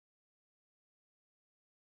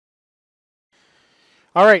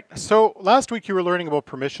All right, so last week you were learning about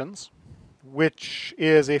permissions, which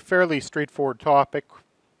is a fairly straightforward topic,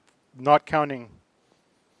 not counting,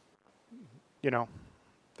 the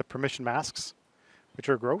permission masks, which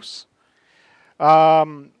are gross.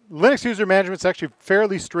 Linux user management is actually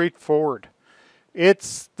fairly straightforward.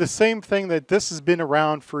 It's the same thing that this has been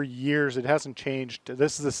around for years. It hasn't changed.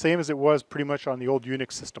 This is the same as it was pretty much on the old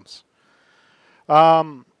Unix systems.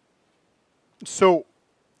 So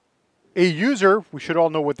a user, we should all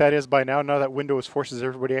know what that is by now that Windows forces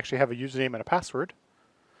everybody to actually have a username and a password.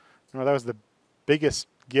 That was the biggest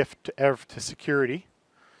gift ever to security.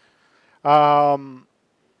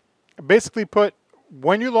 Basically put,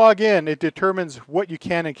 when you log in, it determines what you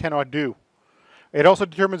can and cannot do. It also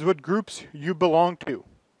determines what groups you belong to.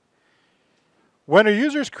 When a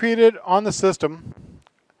user is created on the system,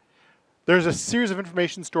 there's a series of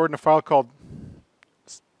information stored in a file called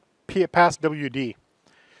passwd,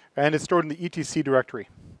 and it's stored in the etc directory.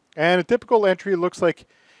 And a typical entry looks like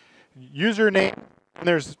username, and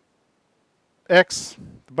there's X,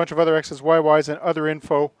 a bunch of other X's, YY's, and other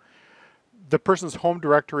info, the person's home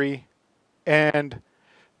directory, and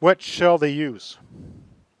what shell they use.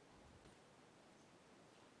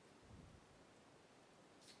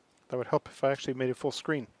 That would help if I actually made it full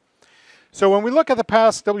screen. So when we look at the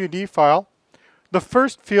passwd file, the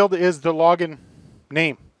first field is the login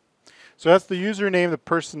name. So that's the username the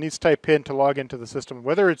person needs to type in to log into the system,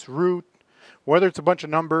 whether it's root, whether it's a bunch of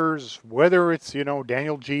numbers, whether it's,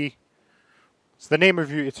 Daniel G. It's the name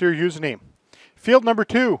of you, it's your username. Field number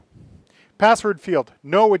 2, password field.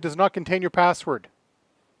 No, it does not contain your password.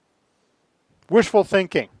 Wishful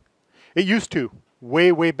thinking. It used to,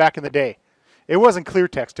 way back in the day. It wasn't clear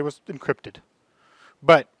text, it was encrypted.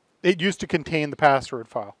 But it used to contain the password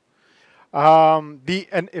file. And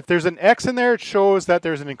if there's an X in there, it shows that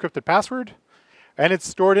there's an encrypted password, and it's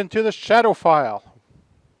stored into the shadow file.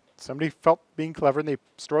 Somebody felt being clever and they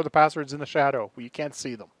store the passwords in the shadow where you can't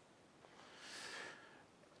see them.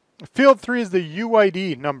 Field 3 is the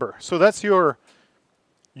UID number. So that's your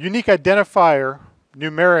unique identifier,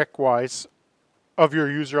 numeric-wise, of your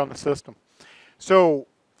user on the system. So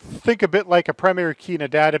think a bit like a primary key in a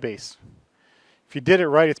database. If you did it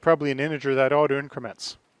right, it's probably an integer that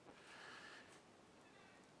auto-increments.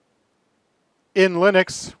 In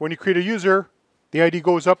Linux, when you create a user, the ID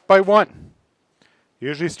goes up by 1.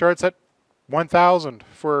 Usually starts at 1000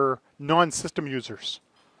 for non-system users.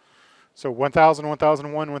 So 1000,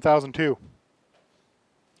 1001, 1002.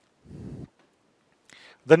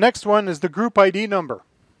 The next one is the group ID number.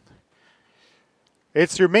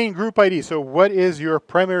 It's your main group ID. So what is your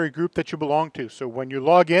primary group that you belong to? So when you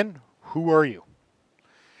log in, who are you?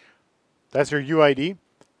 That's your UID.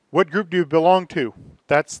 What group do you belong to?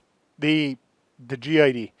 That's the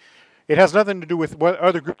GID. It has nothing to do with what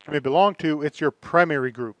other groups you may belong to. It's your primary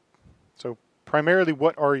group. So primarily,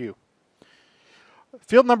 what are you?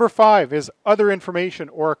 Field number 5 is other information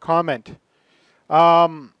or a comment.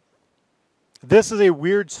 This is a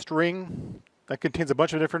weird string that contains a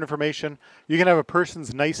bunch of different information. You can have a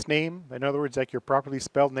person's nice name, in other words, like your properly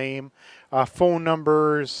spelled name, phone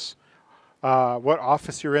numbers, what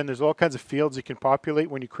office you're in. There's all kinds of fields you can populate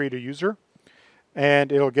when you create a user,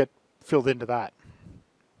 and it'll get filled into that.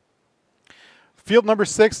 Field number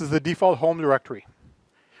 6 is the default home directory.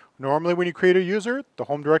 Normally when you create a user, the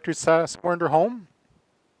home directory is somewhere under home,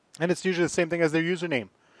 and it's usually the same thing as their username.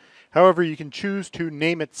 However, you can choose to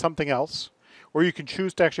name it something else, or you can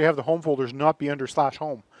choose to actually have the home folders not be under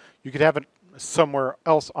 /home. You could have it somewhere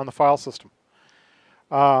else on the file system.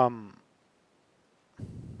 Not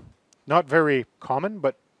very common,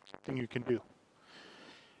 but something you can do.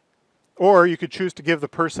 Or you could choose to give the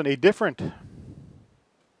person a different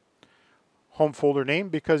home folder name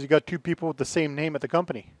because you got 2 people with the same name at the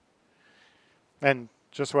company. And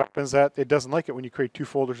just what happens that it doesn't like it when you create 2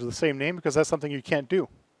 folders with the same name because that's something you can't do.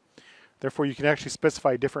 Therefore, you can actually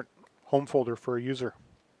specify a different home folder for a user.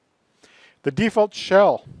 The default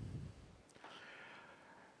shell.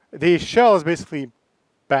 The shell is basically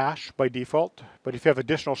bash by default, but if you have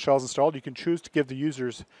additional shells installed, you can choose to give the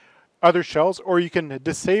users other shells, or you can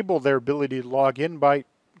disable their ability to log in by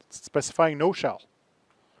specifying no shell.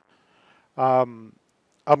 I'm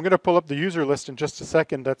going to pull up the user list in just a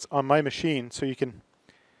second that's on my machine so you can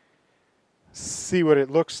see what it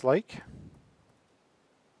looks like.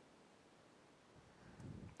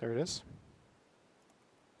 There it is.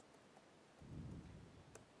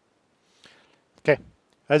 Okay,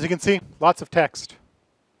 as you can see, lots of text.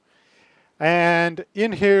 And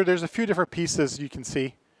in here, there's a few different pieces you can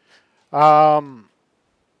see.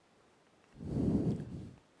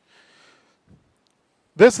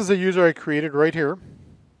 This is a user I created right here.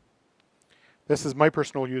 This is my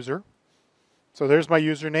personal user. So there's my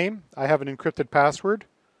username. I have an encrypted password.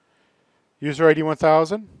 User ID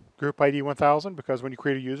 1000, group ID 1000, because when you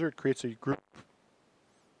create a user, it creates a group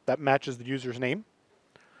that matches the user's name.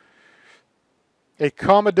 A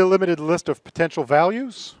comma delimited list of potential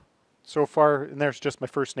values. So far, and there's just my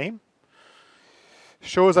first name.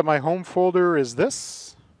 Shows that my home folder is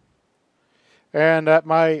this. And that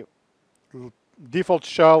my default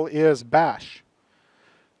shell is bash.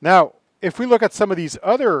 Now, if we look at some of these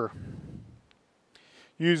other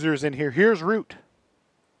users in here, here's root.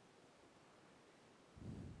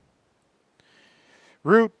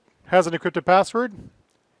 Root has an encrypted password,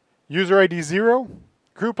 user ID 0,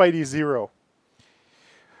 group ID 0.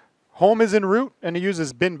 Home is in root, and it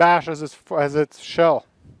uses bin bash as its shell.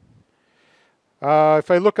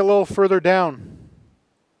 If I look a little further down,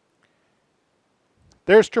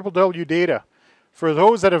 there's www data. For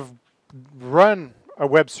those that have run a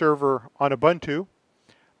web server on Ubuntu,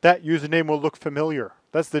 that username will look familiar.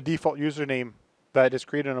 That's the default username that is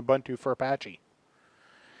created on Ubuntu for Apache.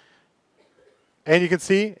 And you can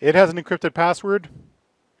see it has an encrypted password,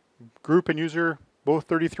 group and user both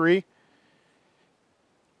 33.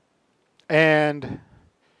 And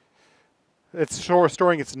it's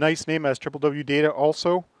storing its nice name as www data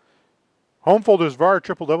also. Home folder is var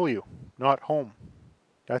www, not home.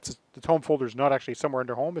 The home folder is not actually somewhere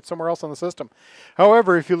under home, it's somewhere else on the system.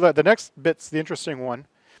 However, if you let the next bit's the interesting one,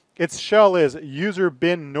 its shell is user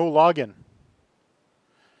bin no login.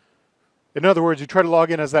 In other words, you try to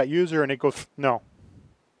log in as that user and it goes, no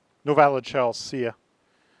valid shells, see ya.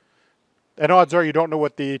 And odds are you don't know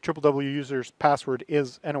what the www user's password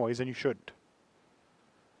is anyways, and you shouldn't.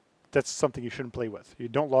 That's something you shouldn't play with. You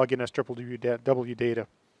don't log in as www data.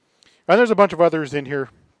 And there's a bunch of others in here,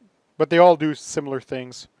 but they all do similar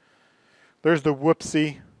things. There's the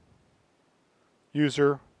whoopsie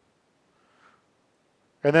user.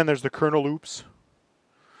 And then there's the kernel oops.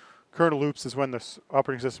 Kernel oops is when the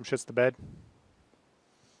operating system shits the bed.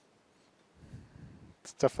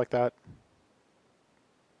 Stuff like that.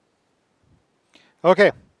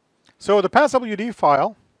 Okay, so the passwd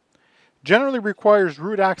file generally requires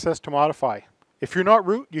root access to modify. If you're not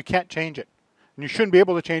root, you can't change it. And you shouldn't be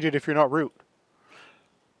able to change it if you're not root.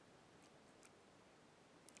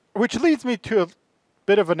 Which leads me to a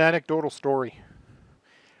bit of an anecdotal story.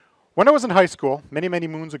 When I was in high school, many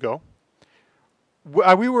moons ago,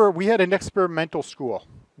 we had an experimental school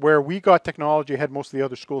where we got technology ahead of most of the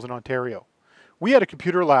other schools in Ontario. We had a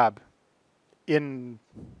computer lab in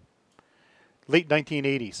late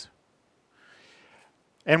 1980s.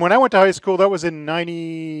 And when I went to high school, that was in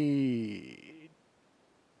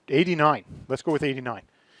 89. Let's go with 89.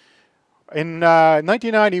 In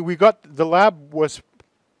 1990, the lab was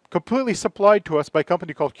completely supplied to us by a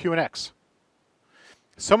company called QNX.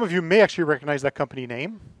 Some of you may actually recognize that company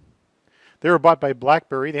name. They were bought by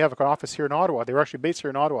BlackBerry. They have an office here in Ottawa. They were actually based here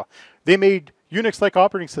in Ottawa. They made Unix-like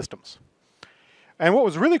operating systems. And what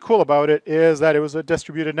was really cool about it is that it was a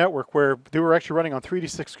distributed network where they were actually running on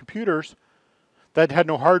 386 computers that had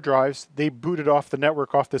no hard drives. They booted off the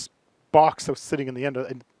network off this box that was sitting in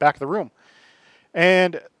the back of the room.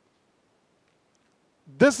 And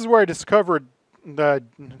this is where I discovered the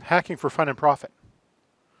hacking for fun and profit.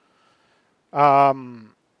 The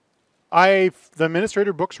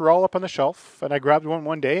administrator books were all up on the shelf, and I grabbed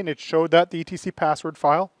one day, and it showed that the etc password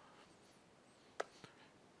file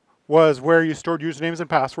was where you stored usernames and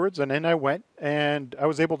passwords, and then I went and I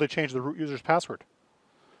was able to change the root user's password.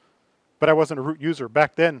 But I wasn't a root user.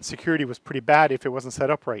 Back then, security was pretty bad if it wasn't set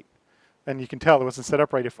up right. And you can tell it wasn't set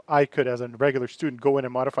up right if I could, as a regular student, go in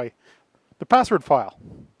and modify the password file.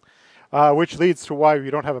 Which leads to why we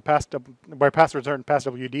don't have why passwords aren't in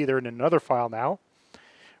passwd, they're in another file now.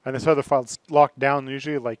 And this other file's locked down,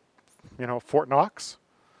 usually like, Fort Knox.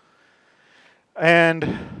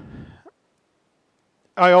 And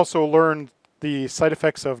I also learned the side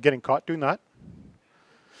effects of getting caught doing that.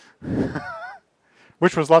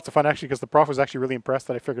 Which was lots of fun, actually, because the prof was actually really impressed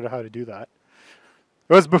that I figured out how to do that.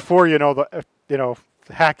 It was before,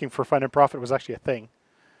 hacking for fun and profit was actually a thing.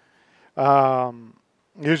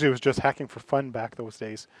 Usually it was just hacking for fun back those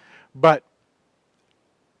days. But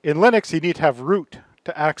in Linux, you need to have root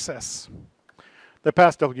to access the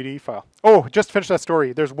passwd file. Oh, just to finish that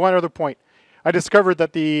story, there's one other point. I discovered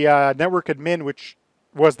that the network admin, which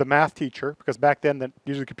was the math teacher, because back then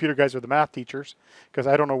usually computer guys are the math teachers, because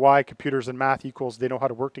I don't know why computers and math equals they know how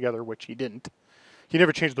to work together, which he didn't. He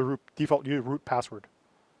never changed the default root password,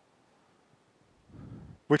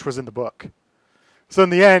 which was in the book. So in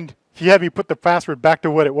the end, he had me put the password back to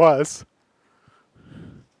what it was.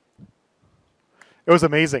 It was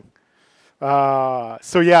amazing.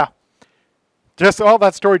 So yeah, just all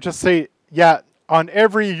that story, just say, yeah, on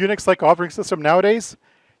every Unix-like operating system nowadays,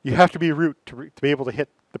 you have to be root to be able to hit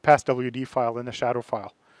the passwd file in the shadow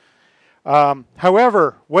file.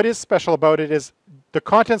 However, what is special about it is the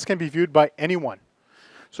contents can be viewed by anyone.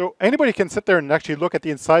 So anybody can sit there and actually look at the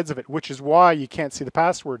insides of it, which is why you can't see the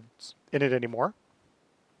passwords in it anymore.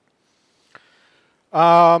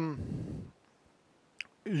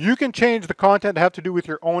 You can change the content to have to do with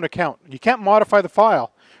your own account. You can't modify the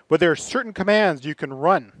file, but there are certain commands you can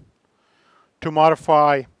run to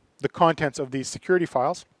modify the contents of these security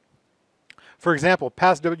files. For example,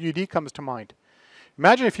 passwd comes to mind.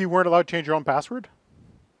 Imagine if you weren't allowed to change your own password,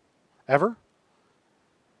 ever.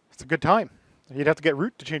 It's a good time. You'd have to get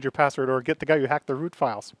root to change your password, or get the guy who hacked the root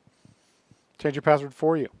files change your password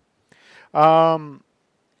for you. All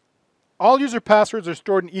user passwords are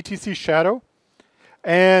stored in etc shadow,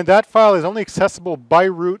 and that file is only accessible by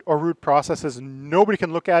root or root processes. Nobody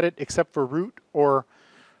can look at it except for root or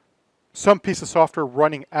some piece of software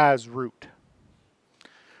running as root.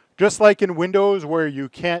 Just like in Windows, where you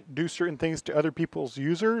can't do certain things to other people's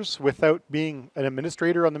users without being an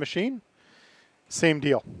administrator on the machine, same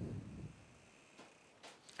deal.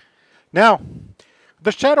 Now,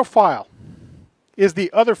 the shadow file is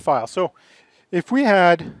the other file. So if we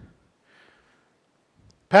had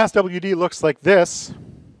passwd looks like this,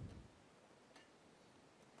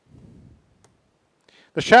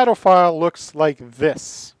 the shadow file looks like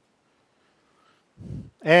this.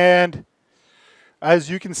 And as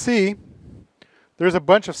you can see, there's a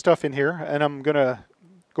bunch of stuff in here, and I'm going to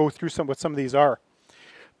go through what some of these are.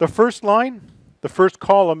 The first line, the first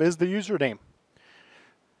column is the username.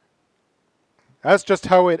 That's just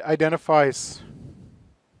how it identifies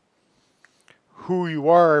who you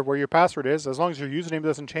are, where your password is. As long as your username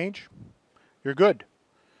doesn't change, you're good.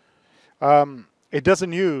 It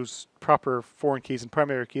doesn't use proper foreign keys and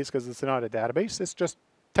primary keys because it's not a database. It's just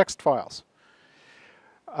text files.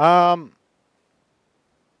 And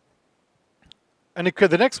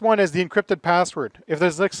the next one is the encrypted password. If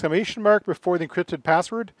there's an exclamation mark before the encrypted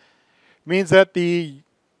password, it means that the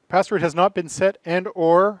password has not been set and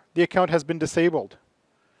or the account has been disabled.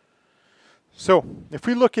 So if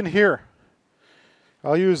we look in here,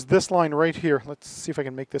 I'll use this line right here. Let's see if I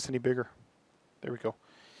can make this any bigger. There we go.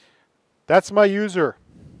 That's my user.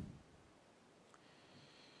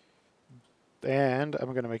 And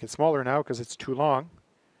I'm going to make it smaller now because it's too long.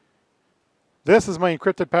 This is my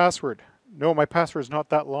encrypted password. No, my password is not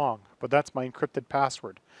that long, but that's my encrypted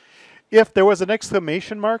password. If there was an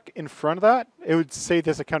exclamation mark in front of that, it would say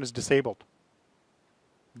this account is disabled.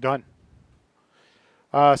 Done.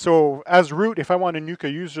 So as root, if I want to nuke a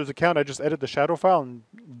user's account, I just edit the shadow file and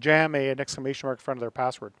jam an exclamation mark in front of their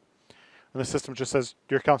password. And the system just says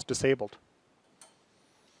your account's disabled.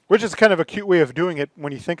 Which is kind of a cute way of doing it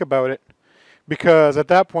when you think about it, because at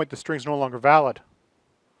that point the string's no longer valid.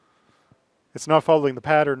 It's not following the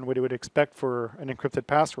pattern what you would expect for an encrypted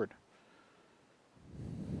password.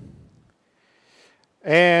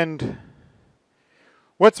 And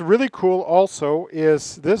what's really cool also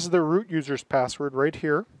is this is the root user's password right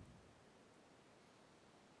here.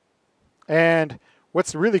 And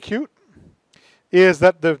what's really cute is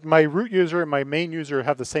that my root user and my main user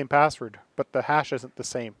have the same password, but the hash isn't the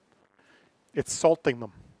same. It's salting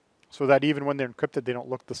them so that even when they're encrypted, they don't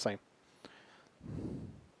look the same.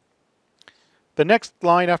 The next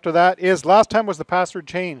line after that is last time was the password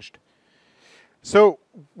changed. So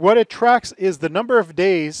what it tracks is the number of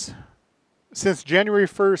days since January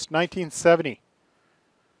 1st, 1970.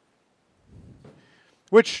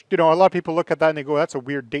 Which, you know, a lot of people look at that and they go, that's a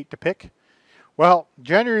weird date to pick. Well,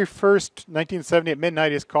 January 1st, 1970 at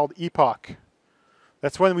midnight is called epoch.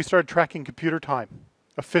 That's when we started tracking computer time,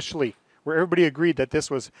 officially, where everybody agreed that this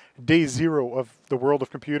was day zero of the world of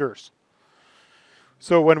computers.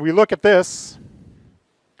 So when we look at this,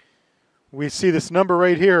 we see this number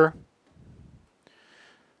right here.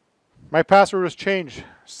 My password was changed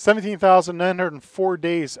 17,904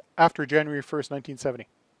 days after January 1st, 1970.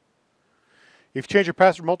 If you change your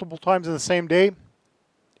password multiple times in the same day,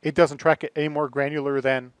 it doesn't track it any more granular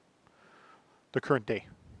than the current day.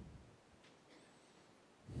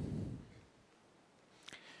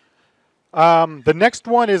 The next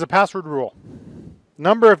one is a password rule.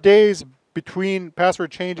 Number of days between password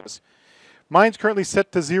changes. Mine's currently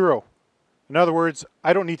set to 0. In other words,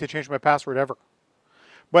 I don't need to change my password ever.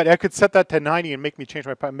 But I could set that to 90 and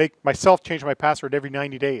make myself change my password every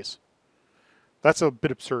 90 days. That's a bit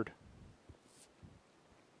absurd.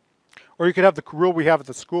 Or you could have the rule we have at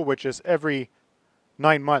the school, which is every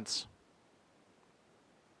 9 months.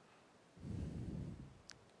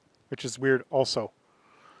 Which is weird also.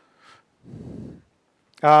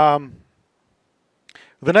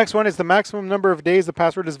 The next one is the maximum number of days the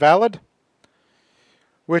password is valid,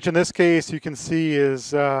 which in this case you can see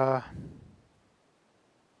is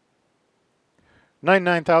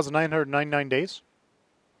 99,999 days.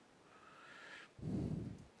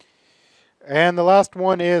 And the last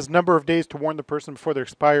one is number of days to warn the person before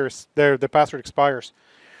the password expires.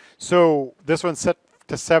 So this one's set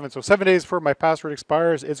to 7. So 7 days before my password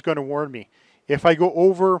expires, it's going to warn me. If I go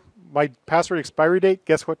over my password expiry date,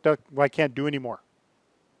 guess what I can't do anymore?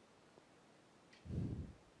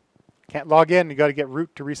 Can't log in. You got to get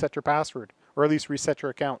root to reset your password, or at least reset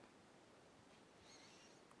your account.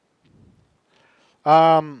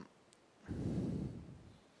 Now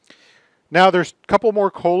there's a couple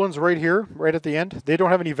more colons right here, right at the end. They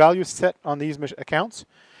don't have any values set on these accounts.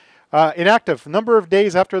 Inactive, number of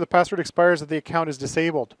days after the password expires that the account is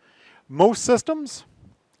disabled. Most systems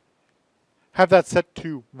have that set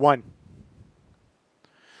to 1.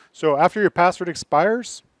 So after your password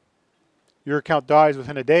expires, your account dies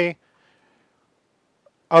within a day.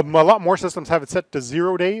 A lot more systems have it set to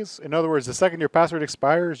 0 days. In other words, the second your password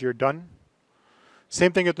expires, you're done.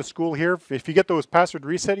 Same thing at the school here. If you get those password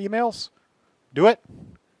reset emails, do it.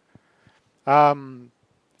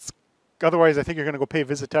 Otherwise, I think you're going to go pay a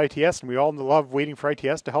visit to ITS, and we all love waiting for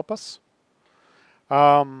ITS to help us.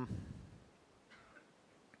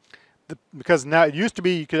 Because now it used to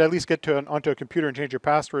be you could at least get onto a computer and change your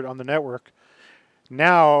password on the network.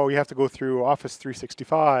 Now you have to go through Office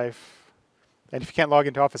 365, and if you can't log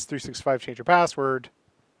into Office 365, change your password.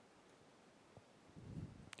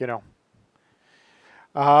 You know.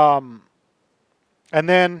 And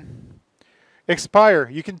then expire.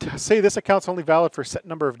 You can say this account's only valid for a set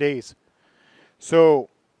number of days. So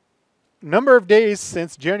number of days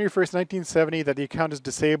since January 1st, 1970 that the account is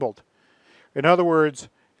disabled. In other words,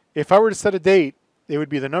 if I were to set a date, it would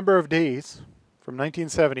be the number of days from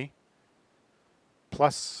 1970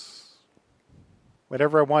 plus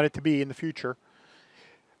whatever I want it to be in the future.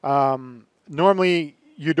 Normally,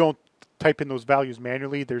 you don't type in those values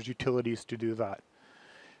manually. There's utilities to do that.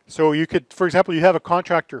 So you could, for example, you have a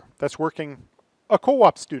contractor that's working, a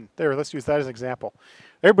co-op student. There, let's use that as an example.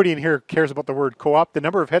 Everybody in here cares about the word co-op. The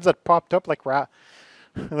number of heads that popped up like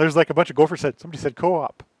there's like a bunch of gophers said, somebody said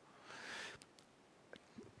co-op.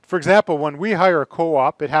 For example, when we hire a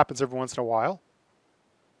co-op, it happens every once in a while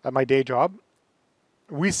at my day job.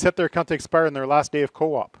 We set their account to expire on their last day of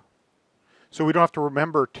co-op. So we don't have to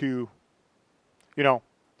remember to,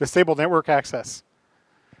 disable network access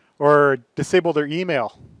or disable their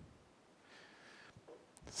email.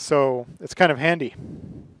 So it's kind of handy.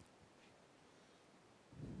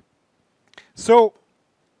 So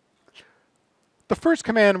the first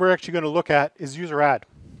command we're actually going to look at is user add.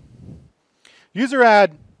 User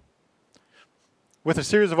add with a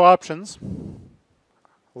series of options.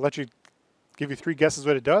 I'll let you give you 3 guesses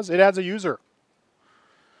what it does. It adds a user.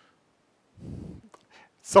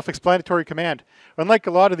 Self-explanatory command. Unlike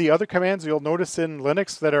a lot of the other commands you'll notice in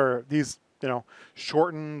Linux that are these,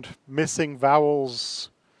 shortened, missing vowels,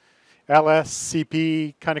 ls,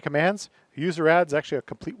 cp kind of commands, user add is actually a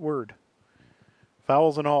complete word.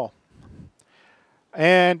 Vowels and all.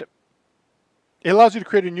 And it allows you to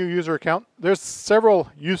create a new user account. There's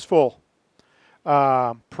several useful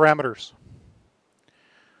parameters.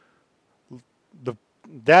 The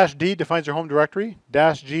 -d defines your home directory.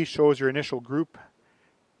 -g shows your initial group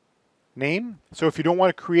name. So if you don't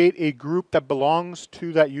want to create a group that belongs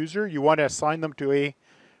to that user, you want to assign them to a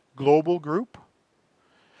global group.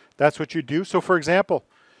 That's what you do. So for example,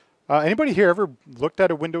 anybody here ever looked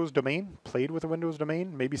at a Windows domain, played with a Windows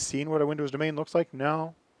domain, maybe seen what a Windows domain looks like?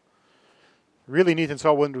 No. Really need to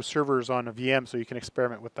install Windows servers on a VM so you can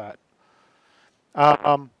experiment with that.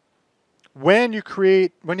 When you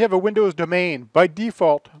have a Windows domain, by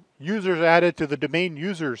default, users are added to the domain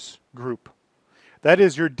users group. That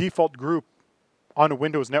is your default group on a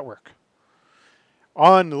Windows network.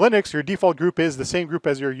 On Linux, your default group is the same group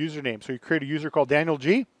as your username. So you create a user called Daniel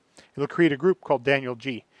G. It'll create a group called Daniel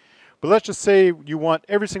G. But let's just say you want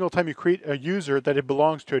every single time you create a user that it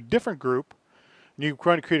belongs to a different group. And you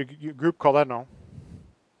want to create a group called, I don't know,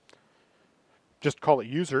 just call it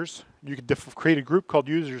users. You could create a group called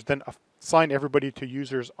users, then assign everybody to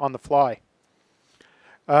users on the fly.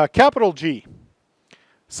 Capital G.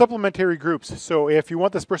 Supplementary groups. So if you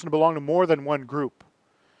want this person to belong to more than one group,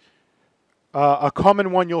 a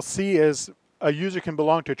common one you'll see is a user can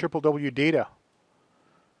belong to www data.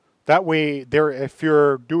 That way, if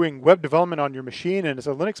you're doing web development on your machine and it's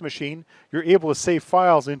a Linux machine, you're able to save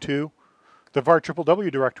files into the var www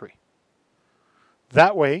directory.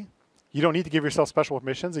 That way, you don't need to give yourself special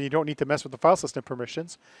permissions and you don't need to mess with the file system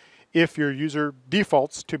permissions if your user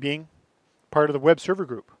defaults to being part of the web server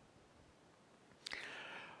group.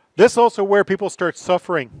 This is also where people start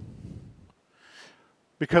suffering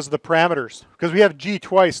because of the parameters. Because we have G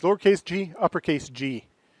twice, lowercase g, uppercase G.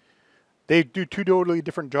 They do two totally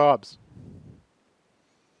different jobs.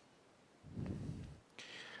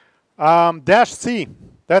 -C,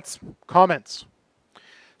 that's comments.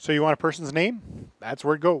 So you want a person's name? That's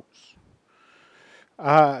where it goes.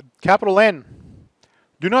 Capital N,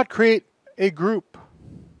 do not create a group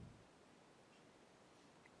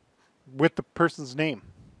with the person's name.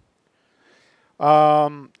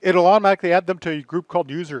 It'll automatically add them to a group called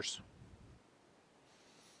users.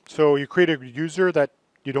 So you create a user that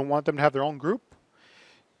you don't want them to have their own group.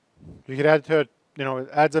 You could add to, it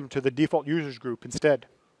adds them to the default users group instead.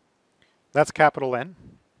 That's capital N.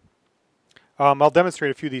 I'll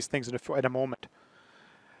demonstrate a few of these things in a moment.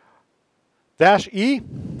 -E,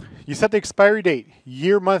 you set the expiry date,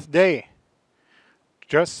 year, month, day.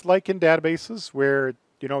 Just like in databases where,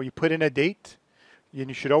 you put in a date, and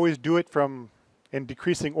you should always do it in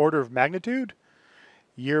decreasing order of magnitude,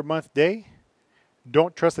 year, month, day.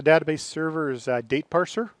 Don't trust the database server's date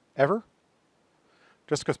parser, ever.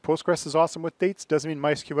 Just because Postgres is awesome with dates doesn't mean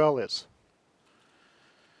MySQL is.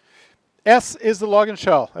 S is the login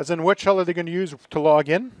shell, as in what shell are they going to use to log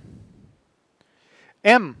in?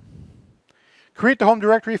 M, create the home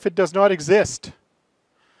directory if it does not exist.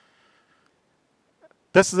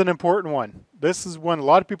 This is an important one. This is when a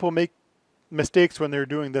lot of people make mistakes when they're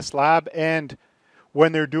doing this lab and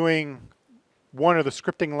when they're doing one of the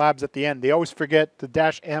scripting labs at the end. They always forget the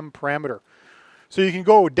 -M parameter. So you can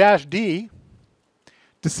go -D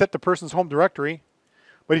to set the person's home directory,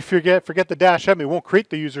 but if you forget the -M, it won't create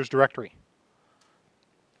the user's directory.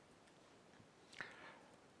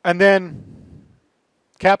 And then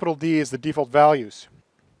capital D is the default values.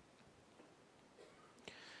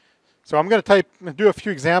 So I'm going to do a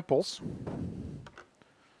few examples.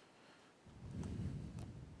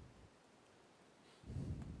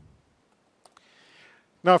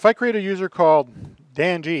 Now, if I create a user called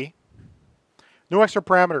Dan G, no extra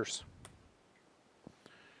parameters.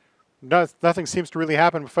 Nothing seems to really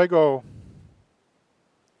happen. If I go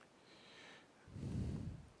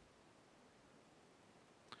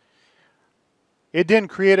it didn't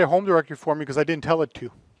create a home directory for me because I didn't tell it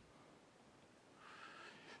to.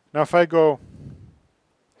 Now if I go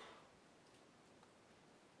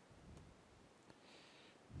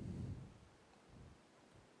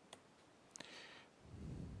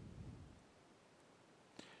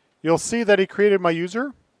you'll see that it created my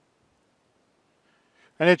user.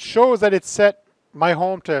 And it shows that it set my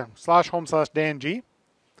home to /home/DanG.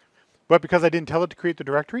 But because I didn't tell it to create the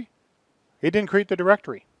directory, it didn't create the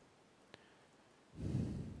directory.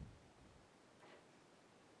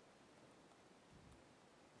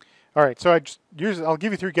 All right, so I'll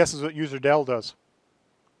give you 3 guesses what userdel does.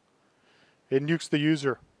 It nukes the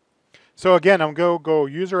user. So again, I'm going to go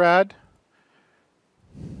user add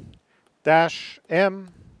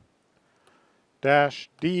 -M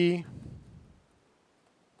 -D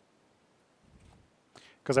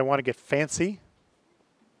because I want to get fancy.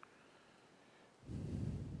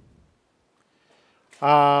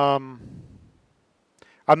 I'm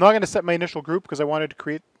not going to set my initial group because I wanted to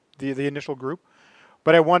create the initial group.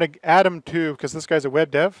 But I want to add him to, because this guy's a web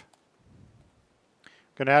dev. I'm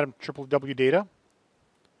going to add him to www data.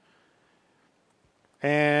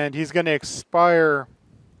 And he's going to expire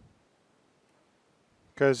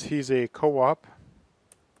because he's a co-op.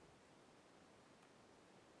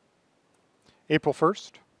 April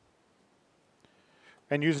 1st.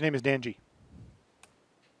 And username is DanG.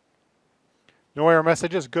 No error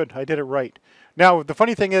messages? Good, I did it right. Now, the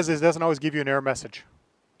funny thing is it doesn't always give you an error message.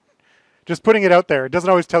 Just putting it out there, it doesn't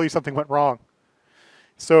always tell you something went wrong.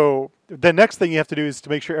 So the next thing you have to do is to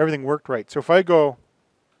make sure everything worked right. So if I go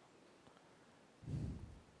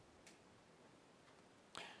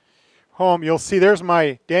home, you'll see there's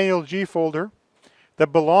my Daniel G folder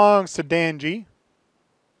that belongs to DanG,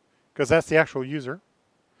 because that's the actual user.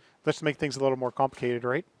 Let's make things a little more complicated,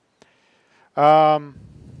 right?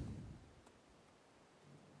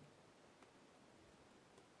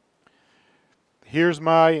 Here's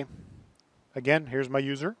my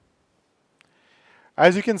user.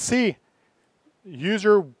 As you can see,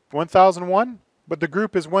 user 1001, but the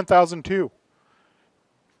group is 1002.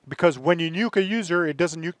 Because when you nuke a user, it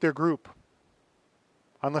doesn't nuke their group,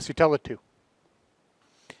 unless you tell it to.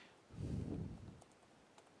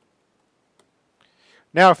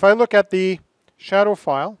 Now, if I look at the shadow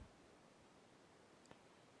file,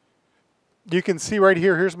 you can see right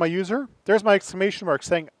here, here's my user. There's my exclamation mark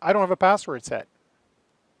saying, I don't have a password set.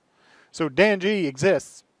 So DanG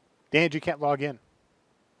exists. DanG can't log in.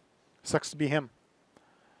 Sucks to be him.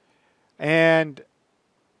 And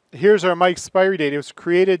here's my expiry date. It was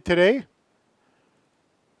created today.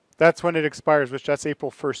 That's when it expires, which that's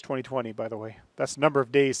April 1st, 2020, by the way. That's the number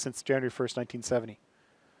of days since January 1st, 1970.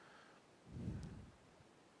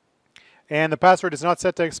 And the password is not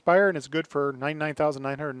set to expire, and it's good for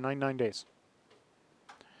 99,999 days.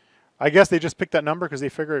 I guess they just picked that number because they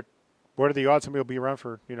figured, what are the odds somebody will be around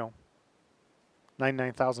for,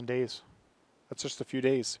 99,000 days? That's just a few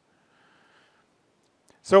days.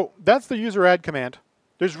 So that's the user add command.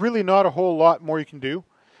 There's really not a whole lot more you can do.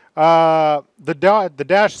 The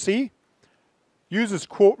dash C uses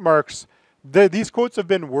quote marks. These quotes have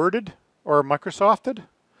been worded or Microsofted.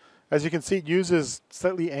 As you can see, it uses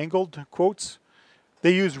slightly angled quotes.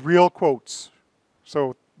 They use real quotes.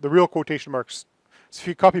 So the real quotation marks. So if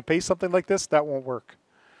you copy paste something like this, that won't work.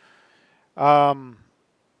 And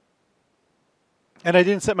I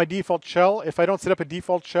didn't set my default shell. If I don't set up a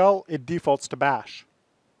default shell, it defaults to bash.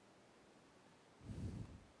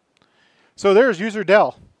 So there's user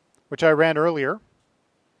del, which I ran earlier.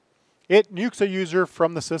 It nukes a user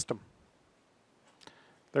from the system.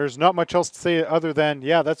 There's not much else to say other than,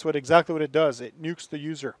 yeah, that's exactly what it does. It nukes the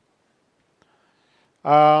user.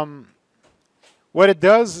 What it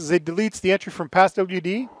does is it deletes the entry from past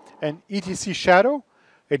WD and etc shadow.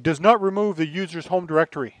 It does not remove the user's home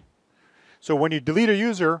directory. So when you delete a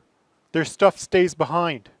user, their stuff stays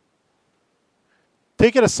behind.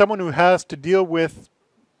 Take it as someone who has to deal with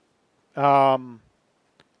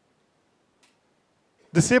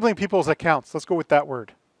disabling people's accounts. Let's go with that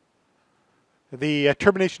word. The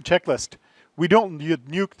termination checklist. We don't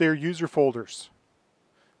nuke their user folders.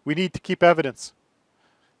 We need to keep evidence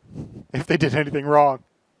if they did anything wrong.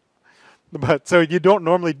 But so you don't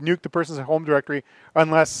normally nuke the person's home directory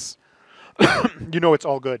unless you know it's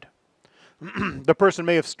all good. The person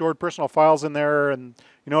may have stored personal files in there, and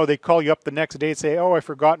they call you up the next day and say, "Oh, I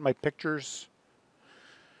forgot my pictures,"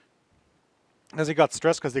 as they got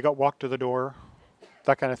stressed because they got walked to the door,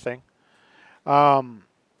 that kind of thing.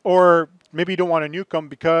 Or maybe you don't want to nuke them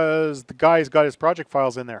because the guy's got his project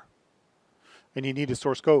files in there and you need his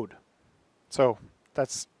source code. So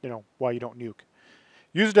that's, why you don't nuke.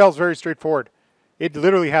 UserDel is very straightforward. It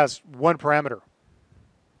literally has one parameter,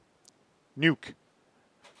 nuke,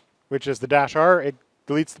 which is the -R. It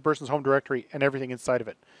deletes the person's home directory and everything inside of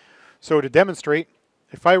it. So to demonstrate,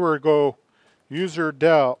 if I were to go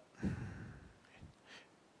UserDel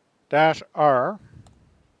 -R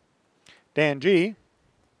 -G.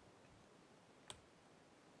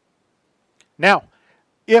 Now,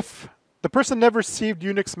 if the person never received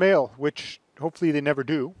Unix mail, which hopefully they never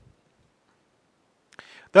do,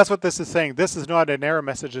 that's what this is saying. This is not an error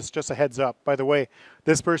message, it's just a heads up. By the way,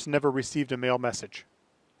 this person never received a mail message.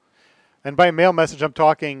 And by mail message, I'm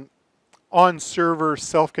talking on server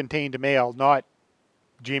self-contained mail, not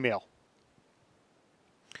Gmail.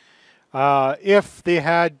 If they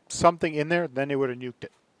had something in there, then they would have nuked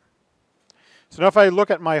it. So now if I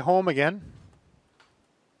look at my home again,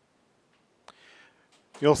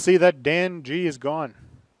 you'll see that Dan G is gone.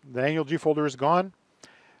 The Daniel G folder is gone.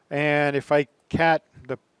 And if I cat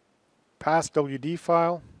the past WD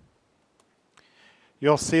file,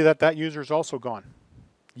 you'll see that that user is also gone.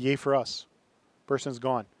 Yay for us. Person's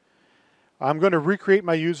gone. I'm going to recreate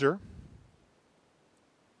my user.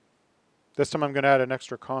 This time I'm going to add an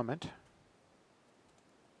extra comment.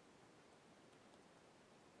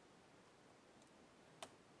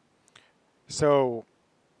 So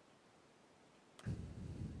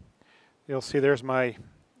you'll see there's my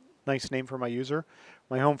nice name for my user.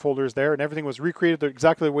 My home folder is there, and everything was recreated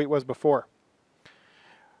exactly the way it was before.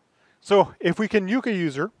 So if we can nuke a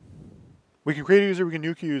user, we can create a user, we can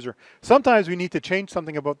nuke a user. Sometimes we need to change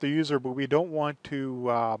something about the user, but we don't want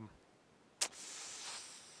to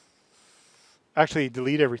actually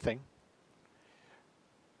delete everything.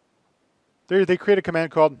 They create a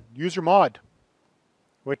command called usermod,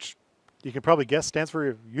 which you can probably guess stands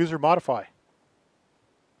for user modify.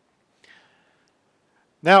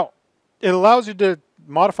 Now, it allows you to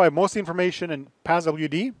modify most of the information in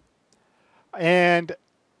PASWD and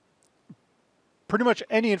pretty much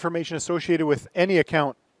any information associated with any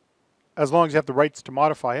account as long as you have the rights to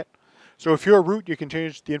modify it. So if you're a root, you can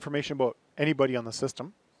change the information about anybody on the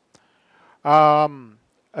system.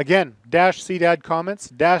 Again, -C to add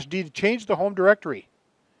comments, -D to change the home directory.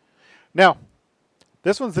 Now,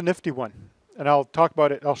 this one's the nifty one, and I'll talk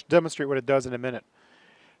about it. I'll demonstrate what it does in a minute.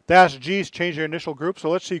 -G is change their initial group. So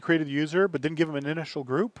let's say you created a user, but didn't give them an initial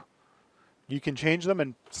group. You can change them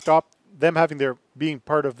and stop them having being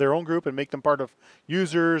part of their own group and make them part of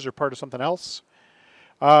users or part of something else.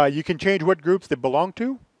 You can change what groups they belong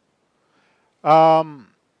to.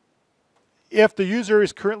 if the user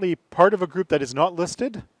is currently part of a group that is not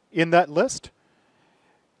listed in that list,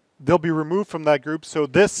 they'll be removed from that group. So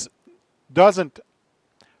this doesn't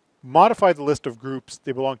modify the list of groups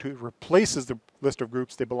they belong to, it replaces the list of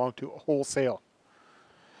groups they belong to wholesale.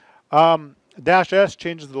 -S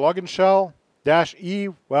changes the login shell.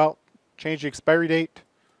 -E, well, change the expiry date.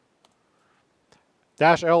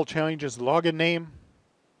 -L changes the login name.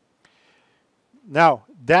 Now,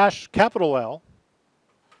 -L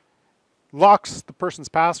locks the person's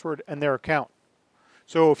password and their account.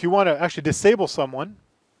 So if you want to actually disable someone,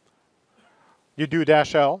 you do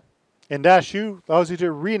 -L, and -U allows you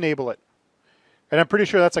to re-enable it. And I'm pretty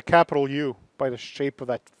sure that's a capital U by the shape of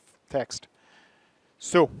that text.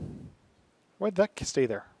 So, why did that stay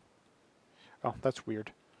there? Oh, that's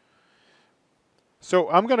weird. So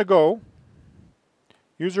I'm going to go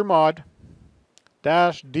user mod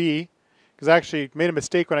 -D, because I actually made a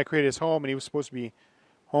mistake when I created his home, and he was supposed to be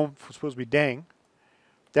home, was supposed to be dang.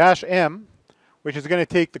 -M, which is going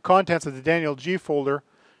to take the contents of the Daniel G folder,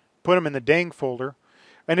 put them in the dang folder,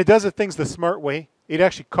 and it does the things the smart way. It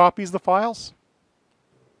actually copies the files,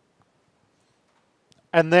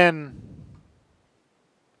 and then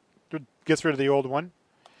gets rid of the old one.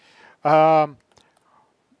 The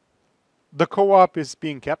co-op is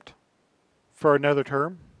being kept for another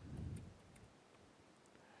term.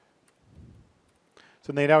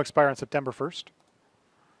 So they now expire on September 1st.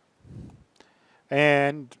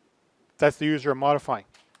 And that's the user I'm modifying.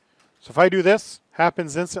 So if I do this,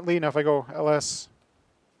 happens instantly. Now if I go ls,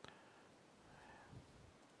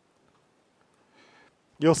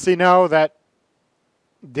 you'll see now that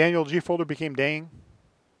Daniel G folder became dang.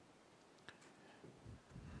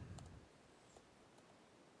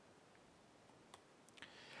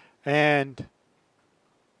 And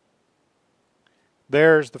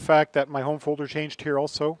there's the fact that my home folder changed here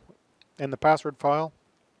also in the password file.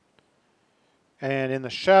 And in the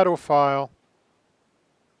shadow file,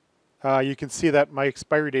 you can see that my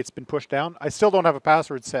expiry date's been pushed down. I still don't have a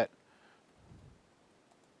password set.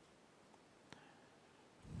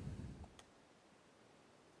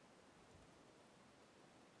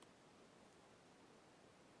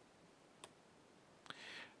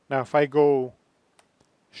 Now if I go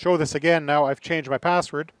show this again, now I've changed my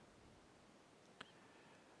password.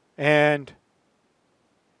 And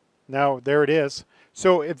now there it is.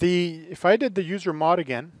 So if I did the user mod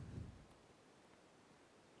again,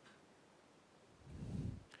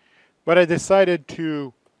 but I decided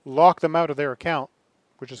to lock them out of their account,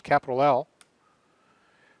 which is capital L,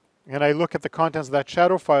 and I look at the contents of that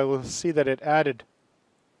shadow file, you'll see that it added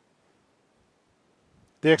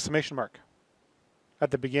the exclamation mark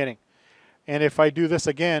at the beginning. And if I do this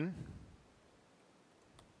again,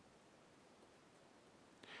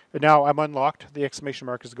 and now I'm unlocked, the exclamation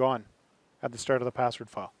mark is gone at the start of the password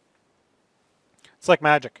file. It's like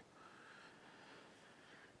magic.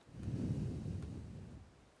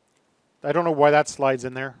 I don't know why that slides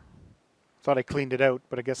in there. Thought I cleaned it out,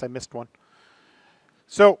 but I guess I missed one.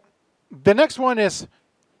 So the next one is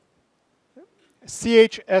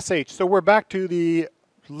CHSH. So we're back to the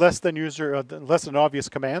less than obvious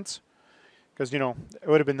commands. Because, you know, it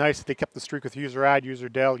would have been nice if they kept the streak with user add, user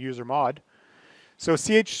del, user mod. So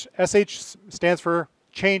CHSH stands for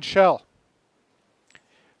change shell.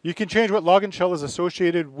 You can change what login shell is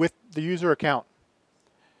associated with the user account.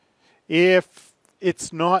 If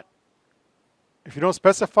it's not, if you don't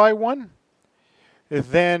specify one,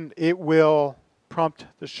 then it will prompt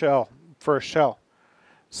the shell for a shell.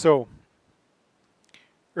 So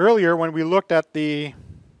earlier when we looked at this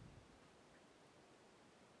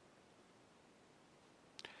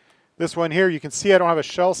one here, you can see I don't have a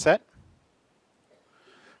shell set.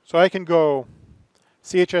 So I can go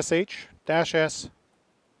CHSH-S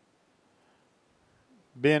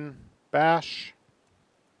bin bash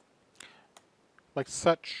like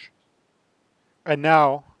such, and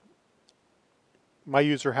now my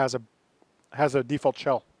user has a default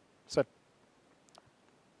shell set.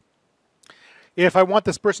 If I want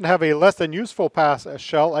this person to have a less than useful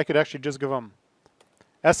shell, I could actually just give them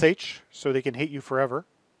SH so they can hate you forever.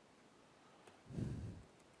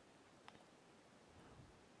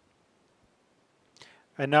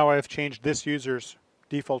 And now I've changed this user's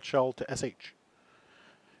default shell to SH.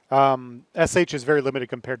 SH is very limited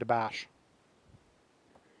compared to bash.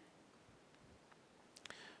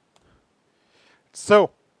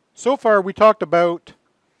 So far we talked about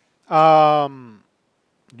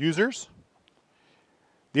users.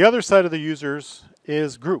 The other side of the users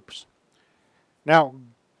is groups. Now,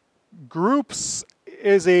 groups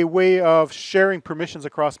is a way of sharing permissions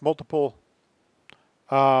across multiple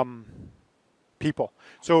people.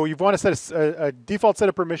 So you want to set a default set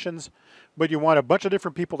of permissions, but you want a bunch of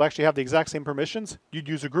different people to actually have the exact same permissions, you'd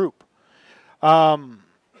use a group.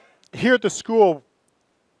 Here at the school,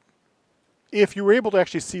 if you were able to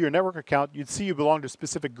actually see your network account, you'd see you belong to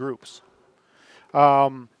specific groups.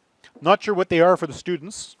 Not sure what they are for the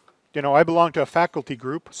students. You know, I belong to a faculty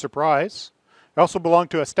group, surprise. I also belong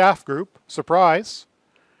to a staff group, surprise,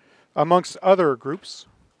 amongst other groups.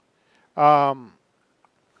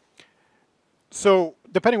 So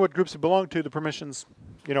depending what groups you belong to, the permissions,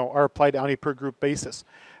 you know, are applied on a per group basis.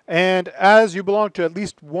 And as you belong to at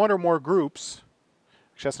least one or more groups,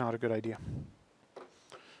 actually that's not a good idea.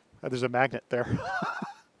 There's a magnet there.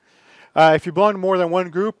 If you belong to more than one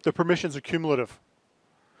group, the permissions are cumulative.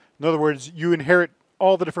 In other words, you inherit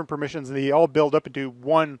all the different permissions and they all build up into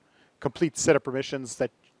one complete set of permissions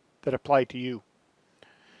that apply to you.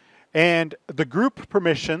 And the group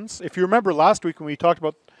permissions, if you remember last week when we talked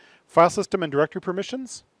about file system and directory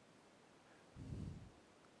permissions.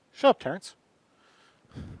 Shut up, Terrence.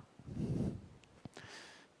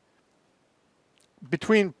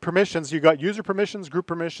 Between permissions, you got user permissions, group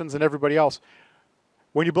permissions, and everybody else.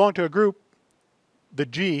 When you belong to a group, the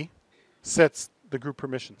G sets the group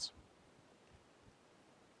permissions.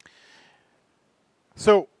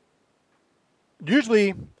 So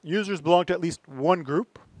usually users belong to at least one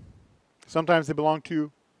group. Sometimes they belong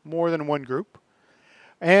to more than one group.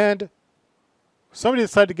 And somebody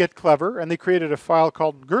decided to get clever and they created a file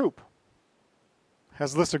called group. It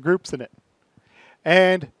has a list of groups in it.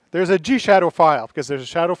 And there's a gshadow file because there's a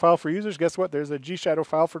shadow file for users. Guess what? There's a gshadow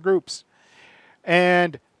file for groups.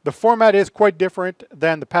 And the format is quite different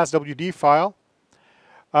than the passwd file.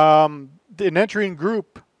 The entering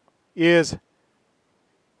group is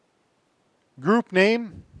group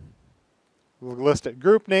name, we'll list it,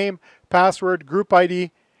 group name, password, group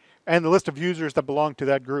ID, and the list of users that belong to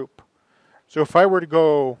that group. So if I were to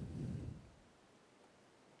go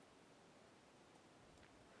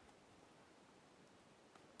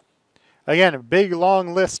again, a big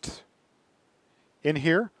long list in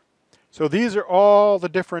here. So these are all the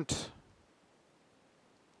different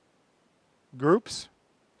groups.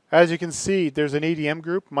 As you can see, there's an ADM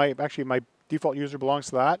group. Actually, my default user belongs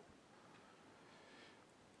to that.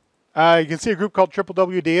 You can see a group called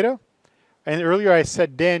W Data. And earlier I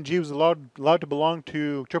said Dan G was allowed to belong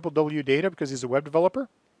to W Data because he's a web developer.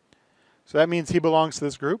 So that means he belongs to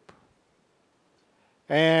this group.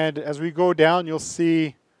 And as we go down, you'll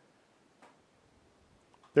see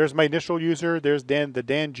there's my initial user. There's the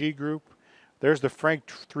Dan G group. There's the Frank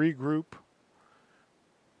 3 group.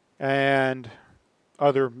 And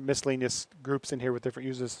other miscellaneous groups in here with different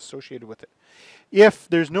users associated with it. If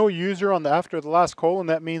there's no user on after the last colon,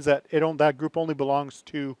 that means that that group only belongs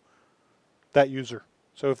to that user.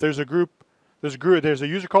 So if there's a there's a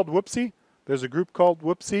user called Whoopsie, there's a group called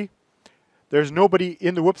Whoopsie. There's nobody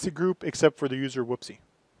in the Whoopsie group except for the user Whoopsie.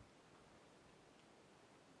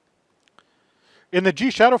 In the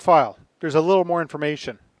gshadow file, there's a little more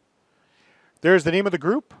information. There's the name of the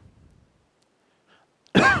group,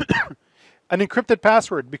 an encrypted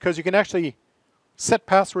password, because you can actually set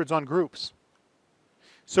passwords on groups.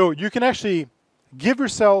 So you can actually give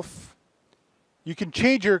yourself, you can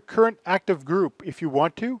change your current active group if you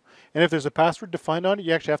want to, and if there's a password defined on it,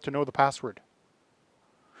 you actually have to know the password.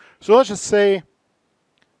 So let's just say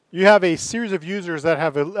you have a series of users that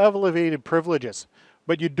have elevated privileges,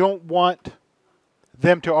 but you don't want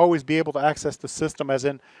them to always be able to access the system, as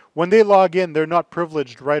in when they log in, they're not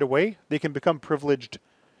privileged right away. They can become privileged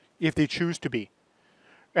if they choose to be.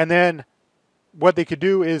 And then what they could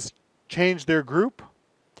do is change their group.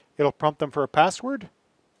 It'll prompt them for a password.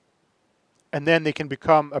 And then they can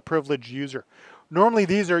become a privileged user. Normally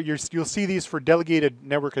these are, you'll see these for delegated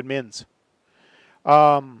network admins.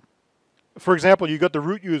 For example, you got the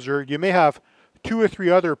root user. You may have 2 or 3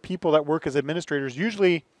 other people that work as administrators,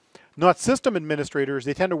 usually not system administrators.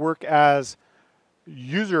 They tend to work as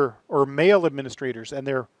user or mail administrators, and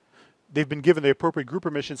they've been given the appropriate group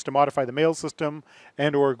permissions to modify the mail system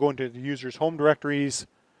and or go into the user's home directories,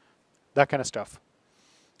 that kind of stuff.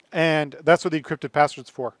 And that's what the encrypted password's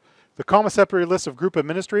for. The comma separated list of group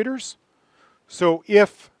administrators. So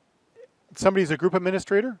if somebody's a group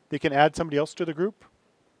administrator, they can add somebody else to the group.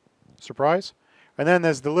 Surprise. And then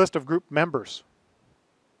there's the list of group members.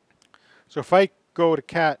 So if I go to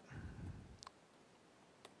cat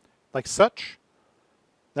like such,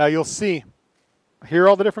 now you'll see here are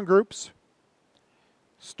all the different groups.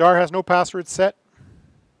 Star has no password set.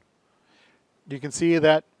 You can see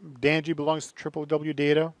that Danji belongs to W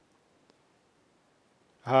Data.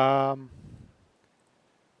 LP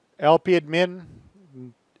admin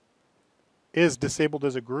is disabled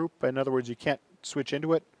as a group. In other words, you can't switch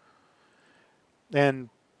into it. And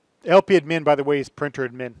LP admin, by the way, is printer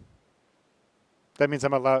admin. That means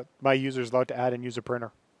my user is allowed to add and use a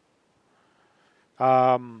printer.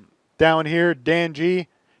 Down here, Dan G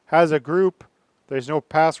has a group. There's no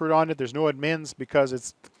password on it. There's no admins because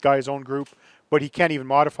it's the guy's own group, but he can't even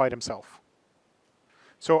modify it himself.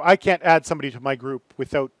 So I can't add somebody to my group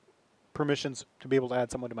without permissions to be able to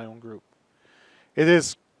add someone to my own group. It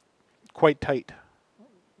is quite tight,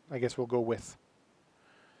 I guess we'll go with.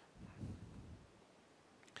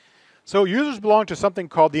 So users belong to something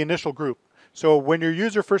called the initial group. So when your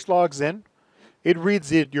user first logs in, it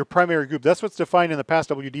reads your primary group. That's what's defined in the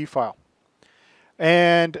passwd file.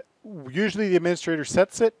 And usually the administrator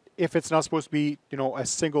sets it if it's not supposed to be, a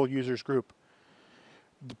single user's group.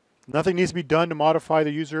 Nothing needs to be done to modify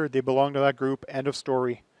the user. They belong to that group. End of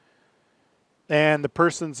story. And the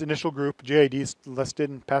person's initial group, GID, is listed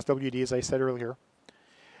in passwd, as I said earlier.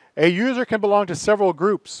 A user can belong to several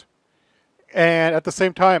groups and at the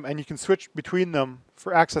same time, and you can switch between them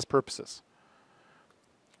for access purposes.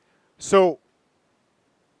 So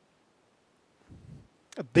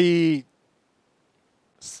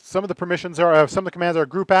some of the permissions are, some of the commands are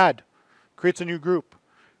group add, creates a new group.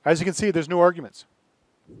 As you can see, there's no arguments.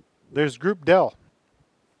 There's group del.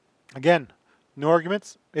 Again, no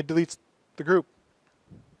arguments, it deletes the group.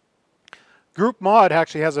 Group mod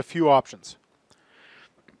actually has a few options.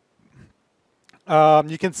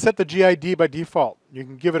 You can set the GID by default. You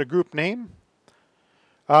can give it a group name.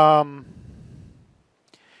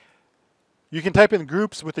 You can type in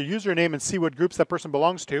groups with a username and see what groups that person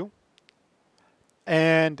belongs to.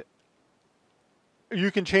 And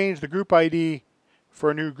you can change the group ID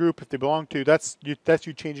for a new group if they belong to. That's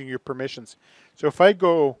you changing your permissions. So if I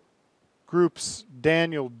go groups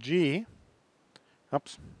Daniel G,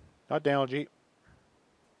 oops, not Daniel G,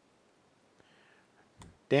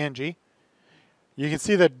 Dan G, you can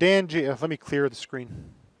see that Dan G, let me clear the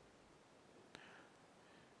screen.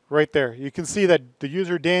 Right there. You can see that the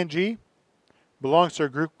user Dan G belongs to a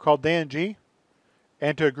group called Dan G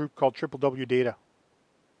and to a group called W Data.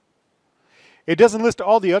 It doesn't list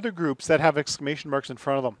all the other groups that have exclamation marks in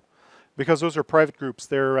front of them because those are private groups.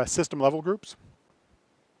 They're system level groups.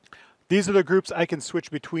 These are the groups I can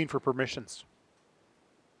switch between for permissions.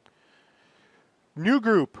 New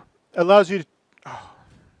group allows you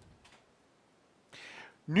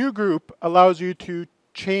to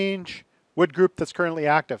change what group that's currently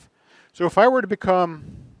active. So if I were to become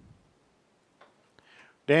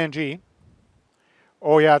Dan G,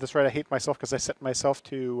 oh yeah, that's right, I hate myself because I set myself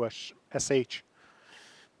to SH.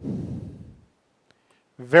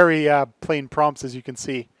 Very plain prompts, as you can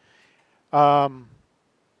see.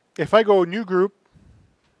 If I go new group,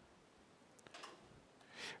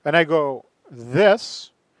 and I go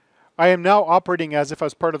this, I am now operating as if I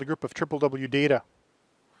was part of the group of W Data.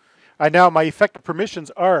 And now my effective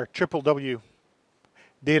permissions are W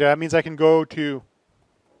Data. That means I can go to,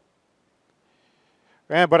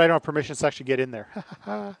 but I don't have permissions to actually get in there.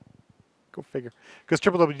 Go figure. Because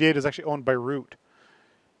W Data is actually owned by root.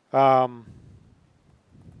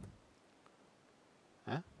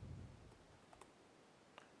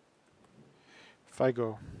 If I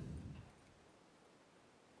go,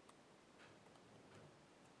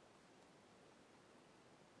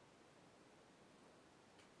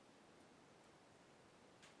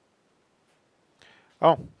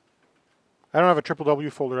 oh, I don't have a W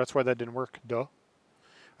folder. That's why that didn't work. Duh.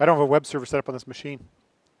 I don't have a web server set up on this machine.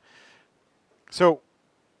 So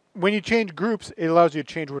when you change groups, it allows you to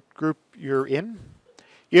change what group you're in.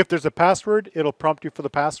 If there's a password, it'll prompt you for the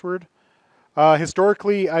password.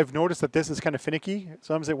 Historically, I've noticed that this is kind of finicky.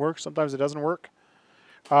 Sometimes it works, sometimes it doesn't work.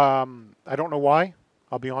 I don't know why,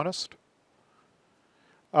 I'll be honest.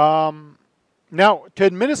 Now, to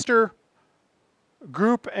administer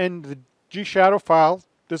group and the gshadow file,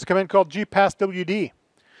 there's a command called gpasswd.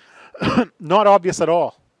 Not obvious at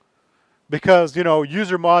all. Because,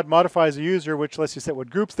 user mod modifies a user, which lets you set what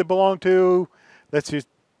groups they belong to, lets you,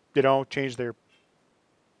 change their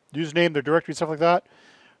username, their directory, stuff like that.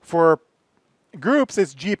 For groups,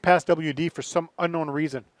 it's gpasswd for some unknown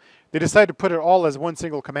reason. They decided to put it all as one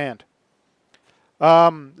single command.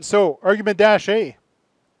 So argument -a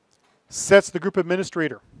sets the group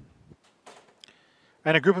administrator.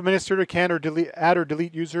 And a group administrator can add or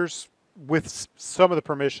delete users with some of the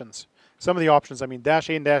permissions. Some of the options, I mean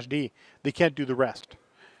 -a and -d, they can't do the rest.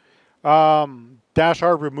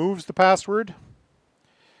 -r removes the password.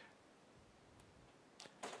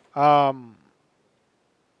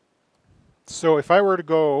 So if I were to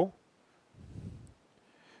go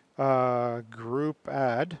group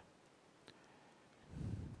add,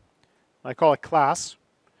 I call it class.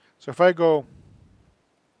 So if I go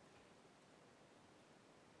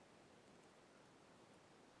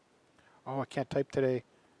Oh, I can't type today.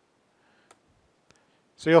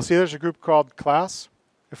 So you'll see there's a group called class.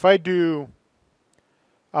 If I do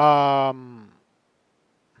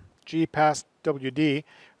G past WD,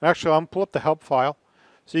 actually I'll pull up the help file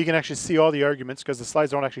so you can actually see all the arguments because the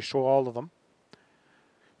slides don't actually show all of them.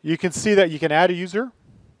 You can see that you can add a user,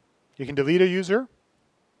 you can delete a user,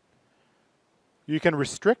 you can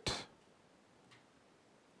restrict,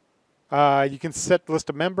 you can set the list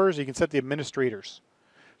of members, you can set the administrators.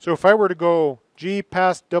 So if I were to go G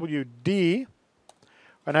past WD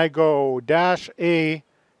and I go -A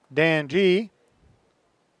Dan G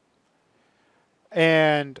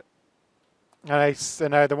and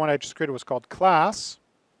the one I just created was called class.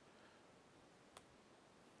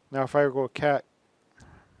 Now if I go cat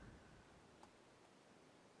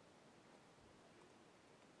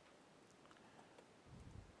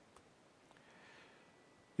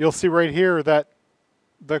you'll see right here that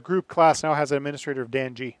the group class now has an administrator of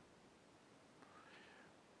Dan G.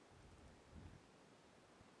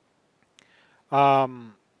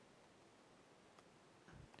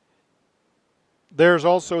 There's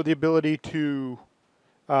also the ability to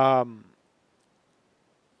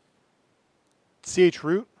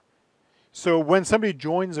chroot. So when somebody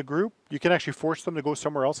joins a group, you can actually force them to go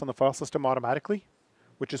somewhere else on the file system automatically,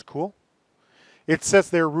 which is cool. It sets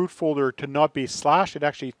their root folder to not be slash. It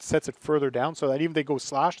actually sets it further down so that even if they go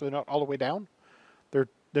slash, they're not all the way down. Their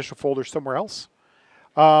initial folder is somewhere else.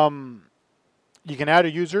 You can add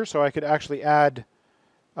a user, so I could actually add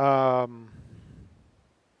so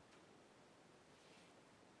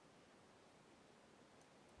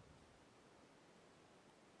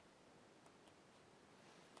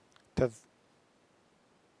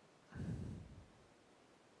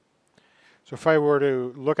if I were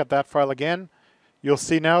to look at that file again, you'll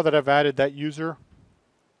see now that I've added that user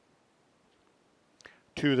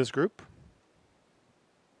to this group.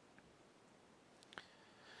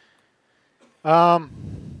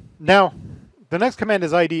 Now, the next command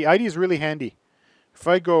is ID. ID is really handy. If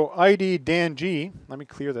I go ID Dan G, let me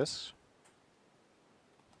clear this.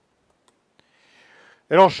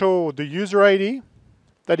 It'll show the user ID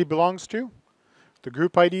that he belongs to, the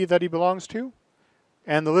group ID that he belongs to,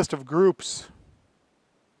 and the list of groups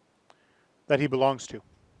that he belongs to.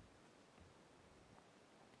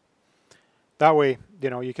 That way,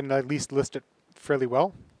 you can at least list it fairly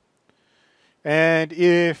well. And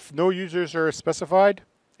if no users are specified,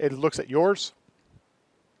 it looks at yours.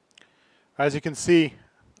 As you can see,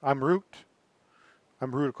 I'm root.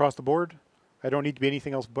 I'm root across the board. I don't need to be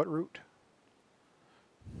anything else but root.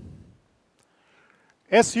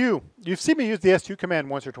 SU. You've seen me use the SU command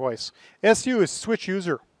once or twice. SU is switch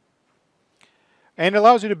user. And it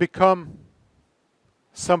allows you to become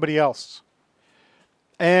somebody else.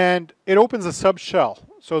 And it opens a subshell.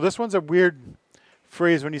 So this one's a weird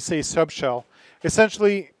phrase when you say subshell.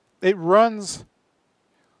 Essentially, it runs,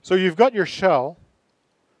 so you've got your shell.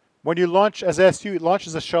 When you launch as SU, it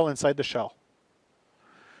launches a shell inside the shell.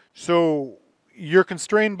 So you're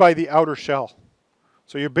constrained by the outer shell.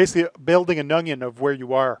 So you're basically building an onion of where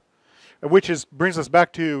you are, which brings us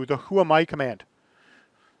back to the who am I command.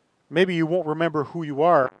 Maybe you won't remember who you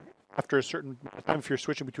are after a certain time if you're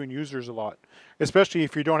switching between users a lot, especially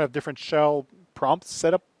if you don't have different shell prompts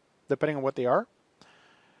set up depending on what they are.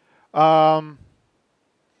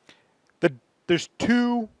 There's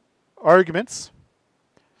two arguments.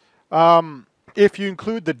 If you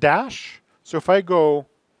include the dash, so if I go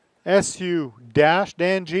SU dash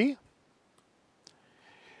Dan G,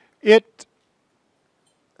 it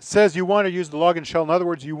says you want to use the login shell. In other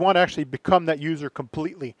words, you want to actually become that user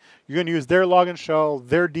completely. You're going to use their login shell,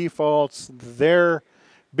 their defaults, their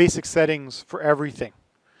basic settings for everything.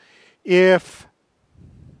 If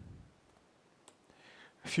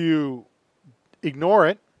you ignore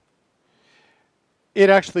it, it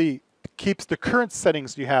actually keeps the current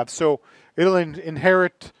settings you have. So it'll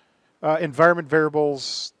inherit environment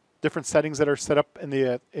variables, different settings that are set up in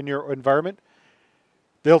your environment.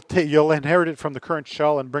 You'll inherit it from the current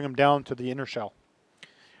shell and bring them down to the inner shell.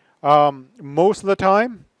 Most of the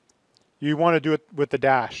time, you want to do it with the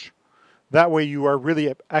dash. That way you are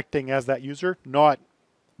really acting as that user, not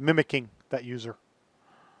mimicking that user.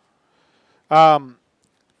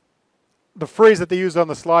 The phrase that they used on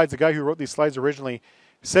the slides, the guy who wrote these slides originally,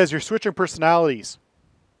 says you're switching personalities,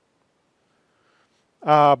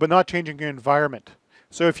 but not changing your environment.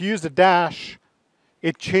 So if you use the dash,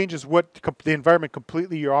 it changes what the environment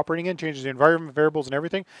completely you're operating in, changes the environment variables and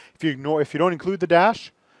everything. If you don't include the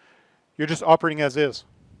dash, you're just operating as is.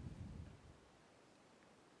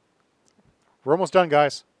 We're almost done,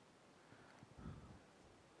 guys.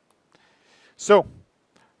 So,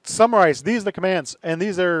 summarize, these are the commands, and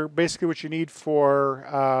these are basically what you need for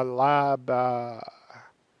lab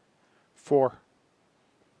 4.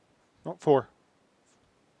 Not 4.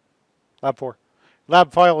 Lab 4.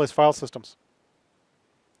 Lab file is file systems.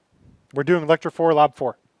 We're doing lecture 4, lab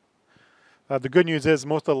 4. The good news is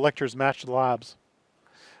most of the lectures match the labs.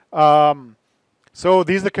 So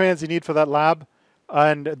these are the commands you need for that lab.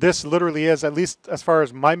 And this literally is, at least as far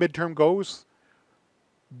as my midterm goes,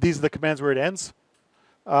 these are the commands where it ends.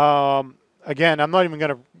 Again, I'm not even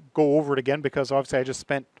going to go over it again because obviously I just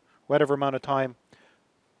spent whatever amount of time,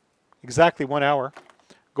 exactly 1 hour,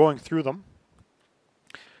 going through them.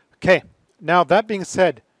 Okay, now that being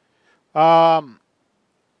said, was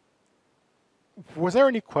there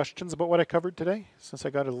any questions about what I covered today, since I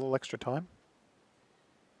got a little extra time?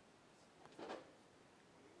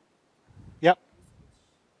 Yep.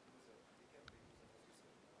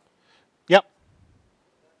 Yep.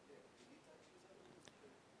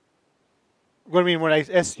 What do you mean, when I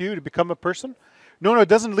SU to become a person? No, it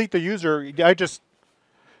doesn't delete the user. I just,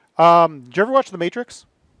 did you ever watch The Matrix?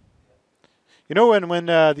 You know when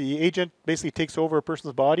the agent basically takes over a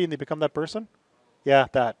person's body and they become that person? Yeah,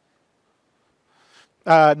 that.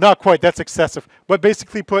 Not quite, that's excessive. But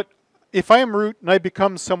basically put, if I am root and I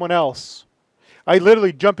become someone else, I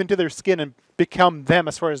literally jump into their skin and become them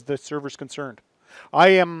as far as the server's concerned. I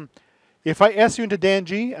am, if I SU into Dan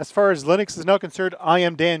G, as far as Linux is now concerned, I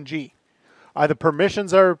am Dan G. The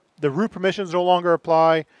permissions are, the root permissions no longer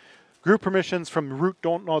apply. Group permissions from root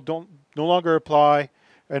no longer apply.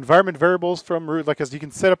 Environment variables from root, like as you can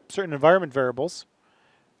set up certain environment variables.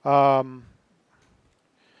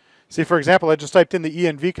 See, for example, I just typed in the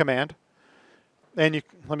env command, and you,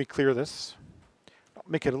 let me clear this. I'll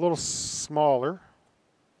make it a little smaller.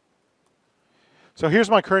 So here's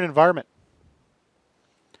my current environment.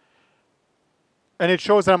 And it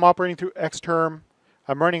shows that I'm operating through Xterm.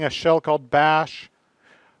 I'm running a shell called bash.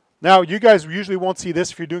 Now, you guys usually won't see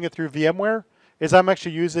this if you're doing it through VMware, is I'm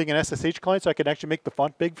actually using an SSH client so I can actually make the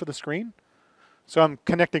font big for the screen. So I'm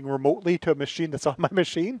connecting remotely to a machine that's on my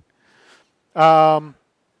machine.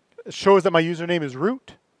 It shows that my username is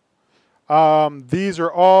root. These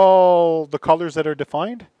are all the colors that are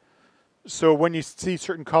defined. So when you see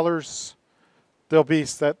certain colors, they'll be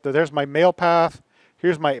set. There's my mail path.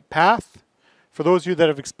 Here's my path. For those of you that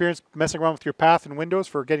have experienced messing around with your path in Windows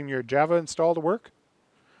for getting your Java installed to work,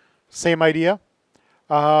 same idea.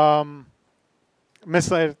 I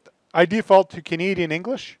default to Canadian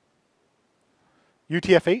English,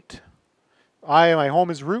 UTF-8. My home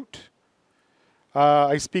is root.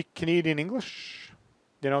 I speak Canadian English,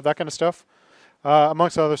 you know, that kind of stuff,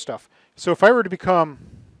 amongst other stuff. So if I were to become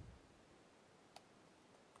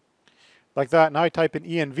like that, now I type in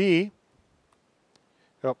env.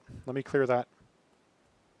 Oh, let me clear that.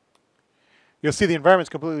 You'll see the environment's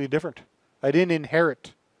completely different. I didn't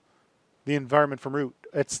inherit the environment from root.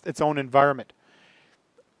 It's its own environment.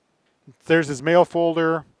 There's this mail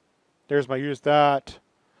folder. There's my use that.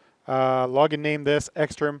 Login name this,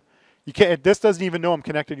 Xterm. You can't, this doesn't even know I'm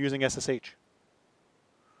connected using SSH.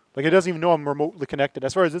 Like, it doesn't even know I'm remotely connected.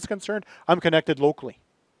 As far as it's concerned, I'm connected locally.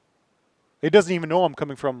 It doesn't even know I'm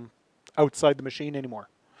coming from outside the machine anymore.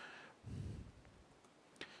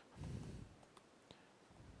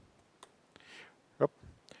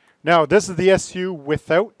 Now, this is the SU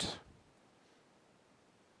without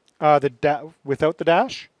without the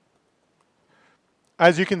dash.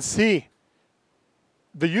 As you can see,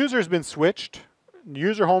 the user's been switched.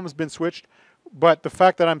 User home has been switched, but the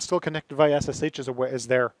fact that I'm still connected via SSH is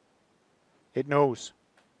there. It knows.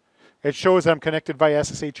 It shows that I'm connected via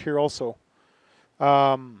SSH here also.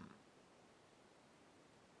 My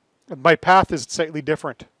path is slightly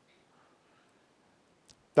different.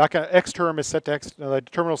 That kind of Xterm is set to the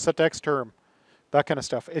terminal is set to Xterm. That kind of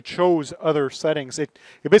stuff. It shows other settings. It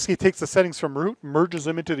basically takes the settings from root, merges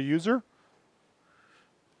them into the user,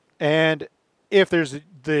 and if there's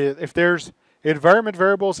environment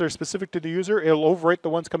variables that are specific to the user, it'll overwrite the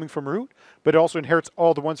ones coming from root, but it also inherits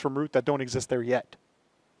all the ones from root that don't exist there yet.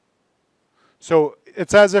 So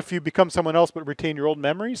it's as if you become someone else but retain your old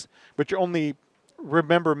memories, but you only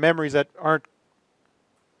remember memories that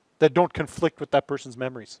don't conflict with that person's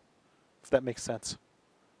memories, if that makes sense.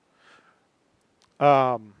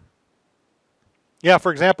 Yeah,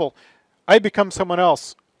 for example, I become someone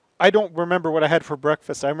else. I don't remember what I had for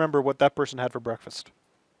breakfast. I remember what that person had for breakfast.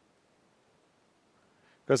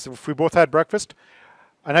 Because if we both had breakfast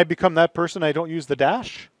and I become that person, I don't use the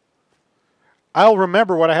dash, I'll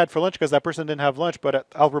remember what I had for lunch because that person didn't have lunch, but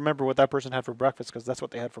I'll remember what that person had for breakfast because that's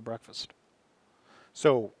what they had for breakfast.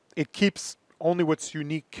 So it keeps only what's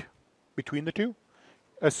unique between the two,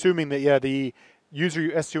 assuming that, yeah, the user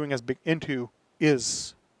you're SUing as into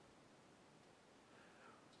is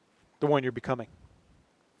the one you're becoming.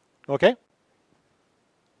 Okay?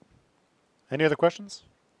 Any other questions?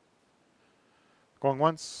 Going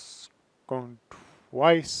once, going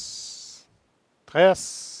twice,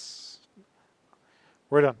 tres.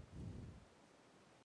 We're done.